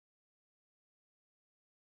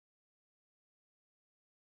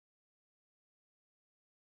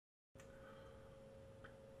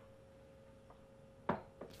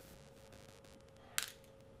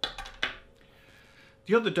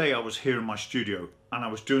The other day I was here in my studio and I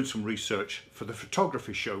was doing some research for the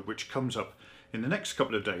photography show which comes up in the next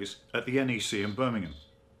couple of days at the NEC in Birmingham.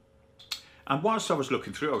 And whilst I was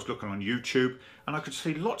looking through, I was looking on YouTube and I could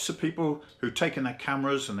see lots of people who'd taken their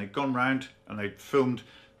cameras and they'd gone round and they'd filmed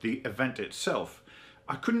the event itself.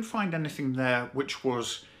 I couldn't find anything there which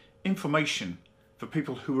was information for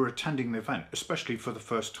people who were attending the event, especially for the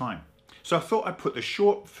first time. So I thought I'd put the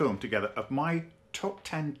short film together of my top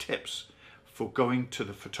 10 tips for going to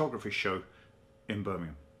the photography show in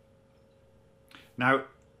Birmingham. Now,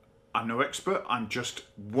 I'm no expert, I'm just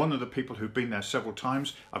one of the people who've been there several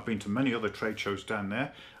times. I've been to many other trade shows down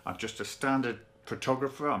there. I'm just a standard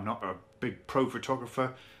photographer, I'm not a big pro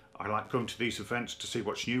photographer. I like going to these events to see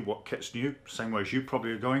what's new, what kit's new, same way as you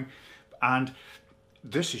probably are going. And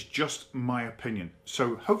this is just my opinion.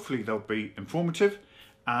 So hopefully they'll be informative,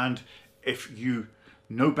 and if you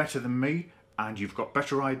know better than me and you've got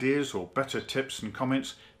better ideas or better tips and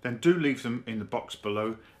comments, then do leave them in the box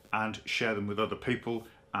below and share them with other people.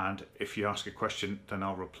 And if you ask a question, then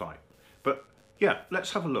I'll reply. But yeah,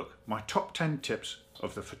 let's have a look. My top 10 tips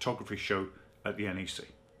of the photography show at the NEC.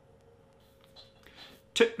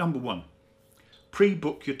 Tip number 1,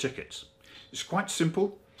 pre-book your tickets. It's quite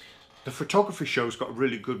simple. The photography show's got a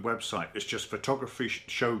really good website. It's just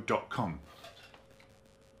photographyshow.com.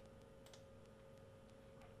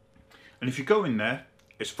 And if you go in there,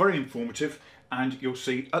 it's very informative, and you'll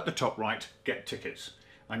see at the top right, get tickets.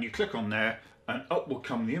 And you click on there and up will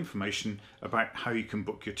come the information about how you can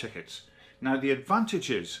book your tickets. Now the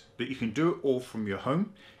advantage is that you can do it all from your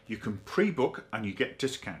home. You can pre-book and you get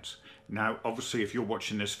discounts. Now obviously if you're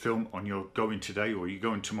watching this film and you're going today or you're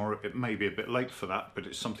going tomorrow, it may be a bit late for that, but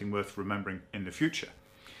it's something worth remembering in the future.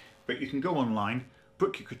 But you can go online,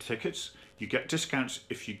 book your tickets. You get discounts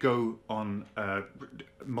if you go on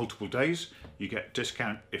multiple days. You get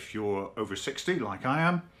discount if you're over 60 like I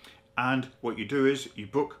am. And what you do is you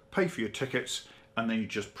book, pay for your tickets, and then you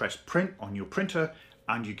just press print on your printer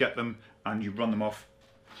and you get them and you run them off.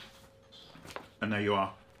 And there you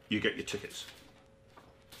are, you get your tickets.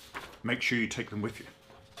 Make sure you take them with you.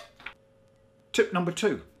 Tip number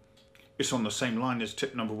 2. It's on the same line as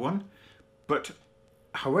tip number 1, but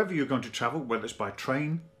however you're going to travel, whether it's by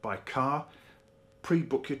train, by car,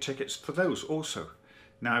 pre-book your tickets for those also.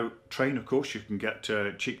 Now, train, of course, you can get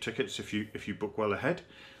cheap tickets if you book well ahead,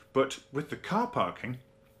 but with the car parking,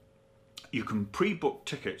 you can pre-book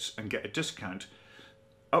tickets and get a discount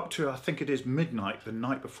up to, I think it is midnight, the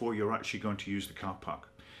night before you're actually going to use the car park.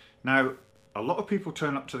 Now, a lot of people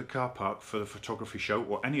turn up to the car park for the photography show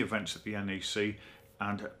or any events at the NEC,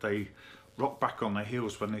 and they rock back on their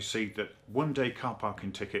heels when they see that one-day car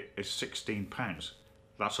parking ticket is £16.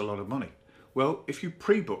 That's a lot of money. Well, if you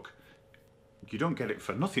pre-book, you don't get it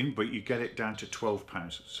for nothing, but you get it down to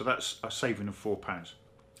 £12. So that's a saving of £4.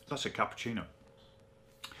 That's a cappuccino.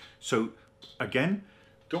 So again,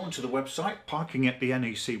 go onto the website, parking at the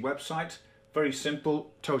NEC website. Very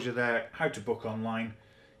simple, tells you there how to book online.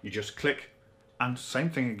 You just click, and same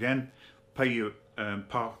thing again, pay your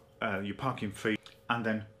parking fee, and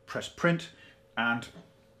then press print, and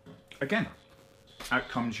again out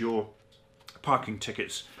comes your parking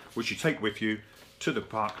tickets, which you take with you to the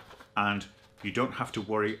park, and you don't have to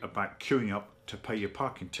worry about queuing up to pay your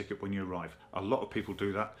parking ticket when you arrive. A lot of people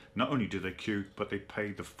do that. Not only do they queue, but they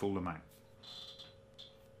pay the full amount.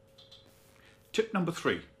 Tip number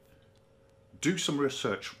 3, do some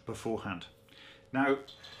research beforehand. Now,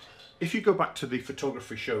 if you go back to the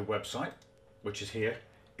photography show website, which is here,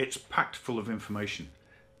 it's packed full of information,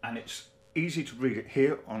 and it's easy to read it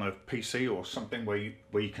here on a PC or something where you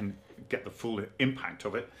can get the full impact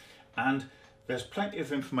of it. And there's plenty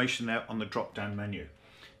of information there on the drop-down menu.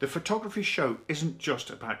 The photography show isn't just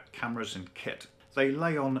about cameras and kit. They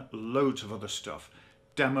lay on loads of other stuff.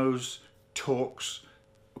 Demos, talks,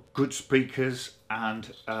 good speakers,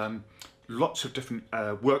 and lots of different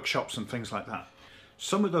workshops and things like that.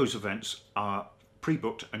 Some of those events are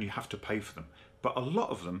pre-booked and you have to pay for them, but a lot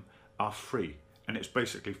of them are free, and it's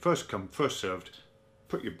basically first come, first served.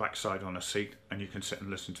 Put your backside on a seat and you can sit and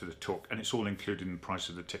listen to the talk, and it's all included in the price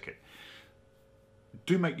of the ticket.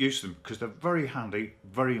 Do make use of them because they're very handy,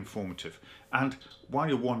 very informative, and while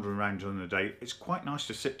you're wandering around during the day, it's quite nice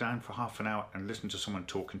to sit down for half an hour and listen to someone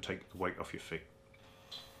talk and take the weight off your feet.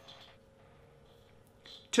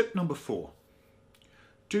 Tip number 4,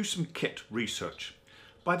 do some kit research.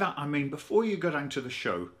 By that I mean, before you go down to the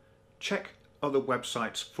show, check other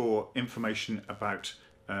websites for information about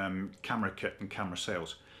camera kit and camera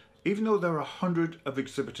sales. Even though there are 100 of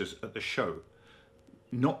exhibitors at the show,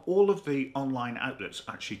 not all of the online outlets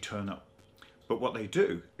actually turn up. But what they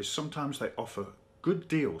do is sometimes they offer good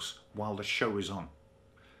deals while the show is on.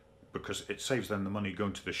 because it saves them the money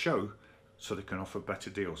going to the show, so they can offer better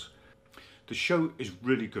deals. The show is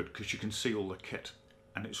really good because you can see all the kit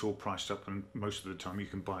and it's all priced up, and most of the time you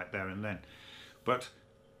can buy it there and then. But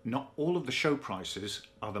not all of the show prices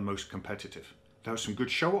are the most competitive. There are some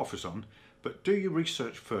good show offers on, but do your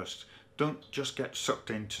research first. Don't just get sucked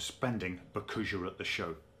into spending because you're at the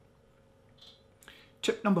show.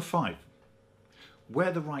 Tip number 5,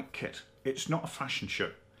 wear the right kit. It's not a fashion show.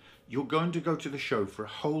 You're going to go to the show for a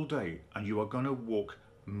whole day and you are going to walk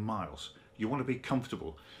miles. You want to be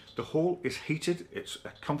comfortable. The hall is heated, it's a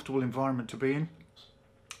comfortable environment to be in,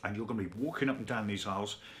 and you're going to be walking up and down these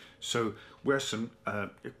aisles, so wear some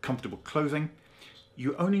comfortable clothing.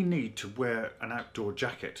 You only need to wear an outdoor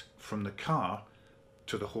jacket from the car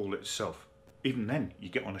to the hall itself. Even then, you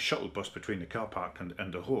get on a shuttle bus between the car park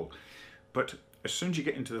and the hall. But as soon as you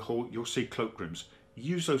get into the hall, you'll see cloakrooms.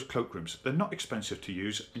 Use those cloakrooms. They're not expensive to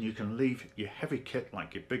use, and you can leave your heavy kit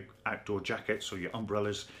like your big outdoor jackets or your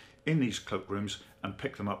umbrellas in these cloakrooms and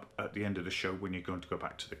pick them up at the end of the show when you're going to go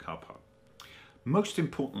back to the car park. Most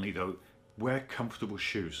importantly though, wear comfortable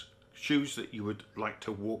shoes. Shoes that you would like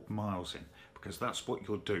to walk miles in, because that's what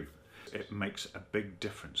you'll do. It makes a big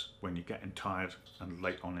difference when you're getting tired and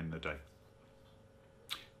late on in the day.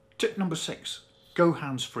 Tip number 6, go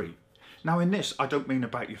hands-free. Now in this, I don't mean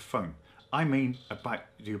about your phone. I mean about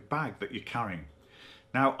your bag that you're carrying.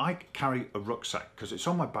 Now I carry a rucksack because it's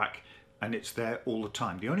on my back and it's there all the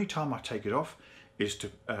time. The only time I take it off is to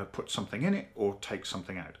put something in it or take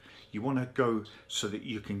something out. You want to go so that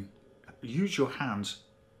you can use your hands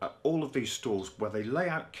at all of these stalls where they lay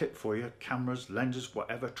out kit for you, cameras, lenses,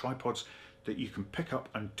 whatever, tripods, that you can pick up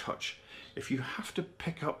and touch. If you have to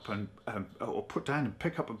pick up and or put down and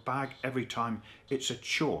pick up a bag every time, it's a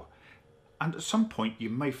chore. And at some point you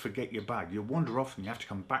may forget your bag. You'll wander off and you have to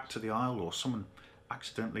come back to the aisle, or someone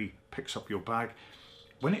accidentally picks up your bag.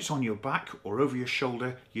 When it's on your back or over your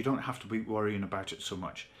shoulder, you don't have to be worrying about it so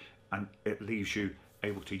much, and it leaves you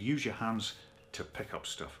able to use your hands to pick up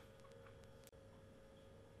stuff.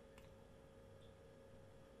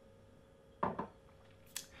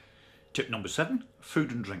 Tip number 7,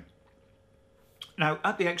 food and drink. Now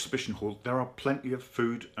at the exhibition hall there are plenty of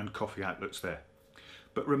food and coffee outlets there.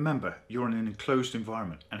 But remember, you're in an enclosed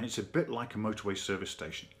environment and it's a bit like a motorway service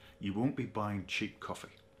station. You won't be buying cheap coffee.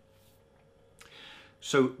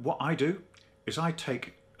 So what I do is I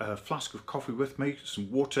take a flask of coffee with me,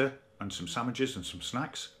 some water and some sandwiches and some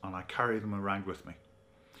snacks, and I carry them around with me.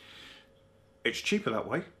 It's cheaper that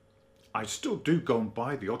way. I still do go and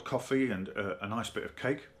buy the odd coffee and a nice bit of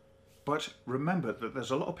cake, but remember that there's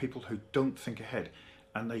a lot of people who don't think ahead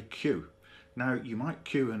and they queue. Now you might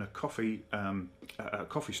queue in a coffee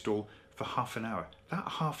stall for half an hour. That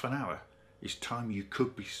half an hour is time you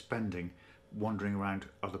could be spending wandering around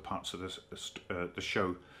other parts of the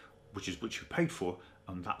show, which is what you paid for,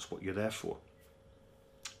 and that's what you're there for.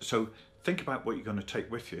 So think about what you're going to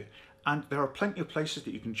take with you, and there are plenty of places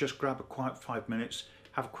that you can just grab a quiet 5 minutes,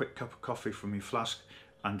 have a quick cup of coffee from your flask,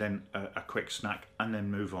 and then a quick snack, and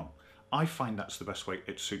then move on. I find that's the best way.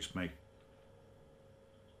 It suits me.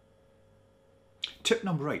 Tip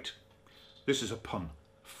number 8. This is a pun.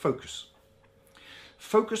 Focus.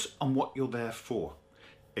 Focus on what you're there for.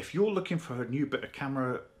 If you're looking for a new bit of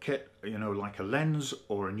camera kit, you know, like a lens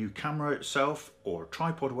or a new camera itself or a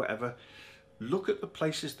tripod or whatever, look at the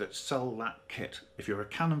places that sell that kit. If you're a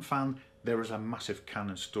Canon fan, there is a massive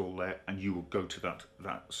Canon stall there and you will go to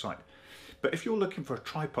that site. But if you're looking for a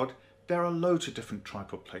tripod, there are loads of different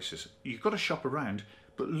tripod places. You've got to shop around,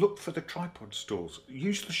 but look for the tripod stalls.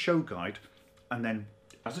 Use the show guide, and then,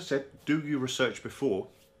 as I said, do your research before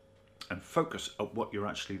and focus on what you're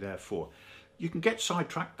actually there for. You can get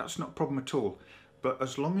sidetracked, that's not a problem at all, but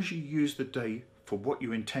as long as you use the day for what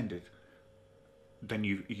you intended, then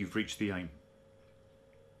you've reached the aim.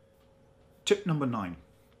 Tip number 9,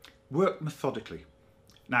 work methodically.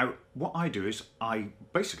 Now what I do is I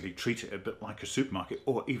basically treat it a bit like a supermarket,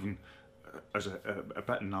 or even as a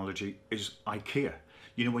better analogy is IKEA.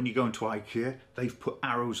 You know, when you go into IKEA, they've put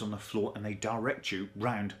arrows on the floor and they direct you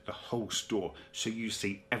round the whole store so you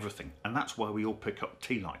see everything. And that's why we all pick up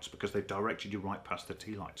tea lights, because they've directed you right past the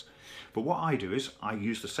tea lights. But what I do is I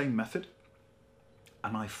use the same method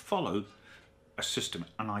and I follow a system,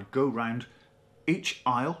 and I go round each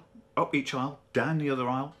aisle, up each aisle, down the other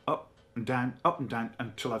aisle, up and down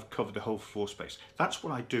until I've covered the whole floor space. That's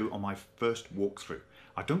what I do on my first walkthrough.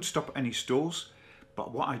 I don't stop at any stores.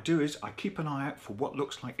 But what I do is I keep an eye out for what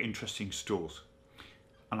looks like interesting stores,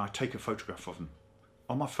 and I take a photograph of them.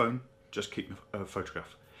 On my phone, just keep a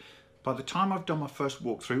photograph. By the time I've done my first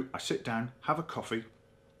walkthrough, I sit down, have a coffee,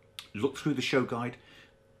 look through the show guide,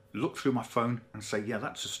 look through my phone and say, yeah,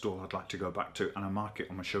 that's a stall I'd like to go back to, and I mark it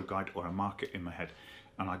on my show guide, or I mark it in my head,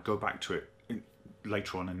 and I go back to it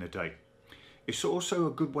later on in the day. It's also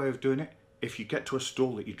a good way of doing it if you get to a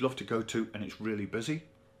stall that you'd love to go to and it's really busy.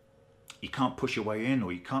 You can't push your way in,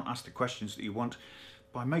 or you can't ask the questions that you want.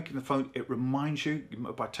 By making the phone, it reminds you,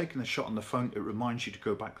 by taking the shot on the phone, it reminds you to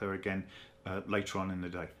go back there again later on in the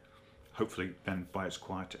day. Hopefully then by it's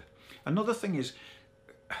quieter. Another thing is,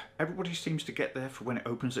 everybody seems to get there for when it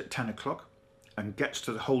opens at 10 o'clock and gets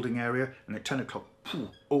to the holding area, and at 10 o'clock,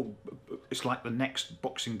 oh, it's like the next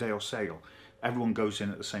Boxing Day or sale. Everyone goes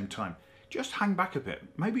in at the same time. Just hang back a bit.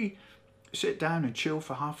 Maybe sit down and chill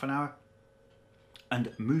for half an hour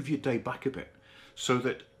and move your day back a bit, so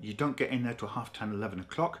that you don't get in there till half 10, 11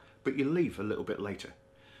 o'clock, but you leave a little bit later.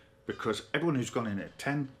 Because everyone who's gone in at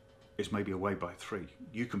 10 is maybe away by 3.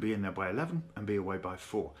 You can be in there by 11 and be away by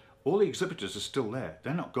 4. All the exhibitors are still there.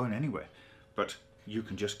 They're not going anywhere, but you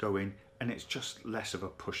can just go in, and it's just less of a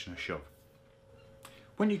push and a shove.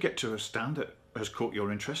 When you get to a stand that has caught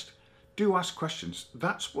your interest, do ask questions.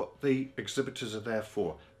 That's what the exhibitors are there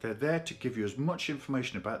for. They're there to give you as much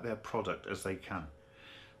information about their product as they can.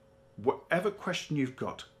 Whatever question you've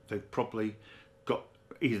got, they've probably got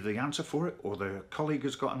either the answer for it, or their colleague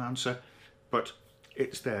has got an answer, but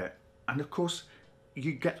it's there. And of course,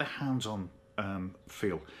 you get the hands-on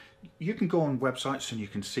feel. You can go on websites and you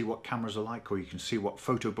can see what cameras are like, or you can see what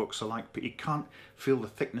photo books are like, but you can't feel the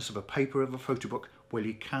thickness of a paper of a photo book. Well,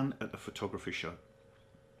 you can at the photography show.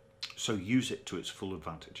 So use it to its full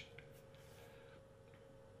advantage.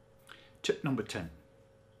 Tip number 10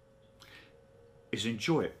 is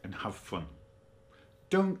enjoy it and have fun.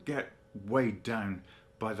 Don't get weighed down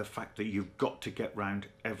by the fact that you've got to get round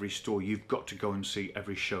every store, you've got to go and see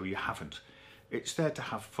every show. You haven't. It's there to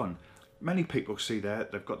have fun. Many people see there,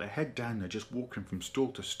 they've got their head down, they're just walking from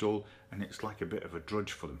stall to stall, and it's like a bit of a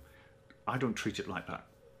drudge for them. I don't treat it like that.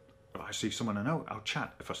 If I see someone I know, I'll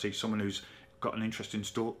chat. If I see someone who's got an interesting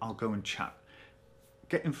stall, I'll go and chat.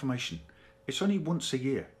 Get information. It's only once a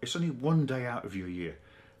year. It's only one day out of your year,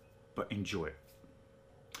 but enjoy it.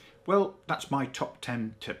 Well, that's my top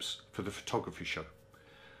 10 tips for the photography show.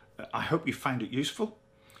 I hope you found it useful.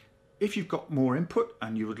 If you've got more input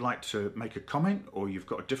and you would like to make a comment, or you've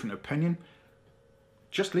got a different opinion,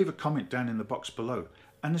 just leave a comment down in the box below.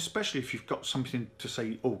 And especially if you've got something to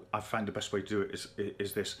say, oh, I've found the best way to do it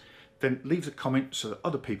is this, then leave the comment so that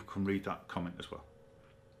other people can read that comment as well.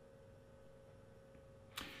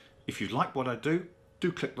 If you like what I do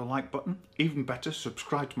click the like button. Even better,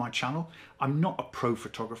 subscribe to my channel. I'm not a pro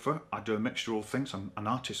photographer. I do a mixture of all things. I'm an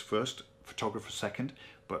artist first, photographer second.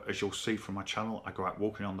 But as you'll see from my channel, I go out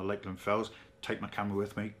walking on the Lakeland Fells, take my camera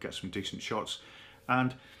with me, get some decent shots.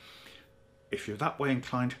 And if you're that way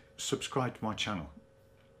inclined, subscribe to my channel.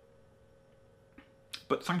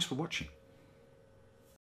 But thanks for watching.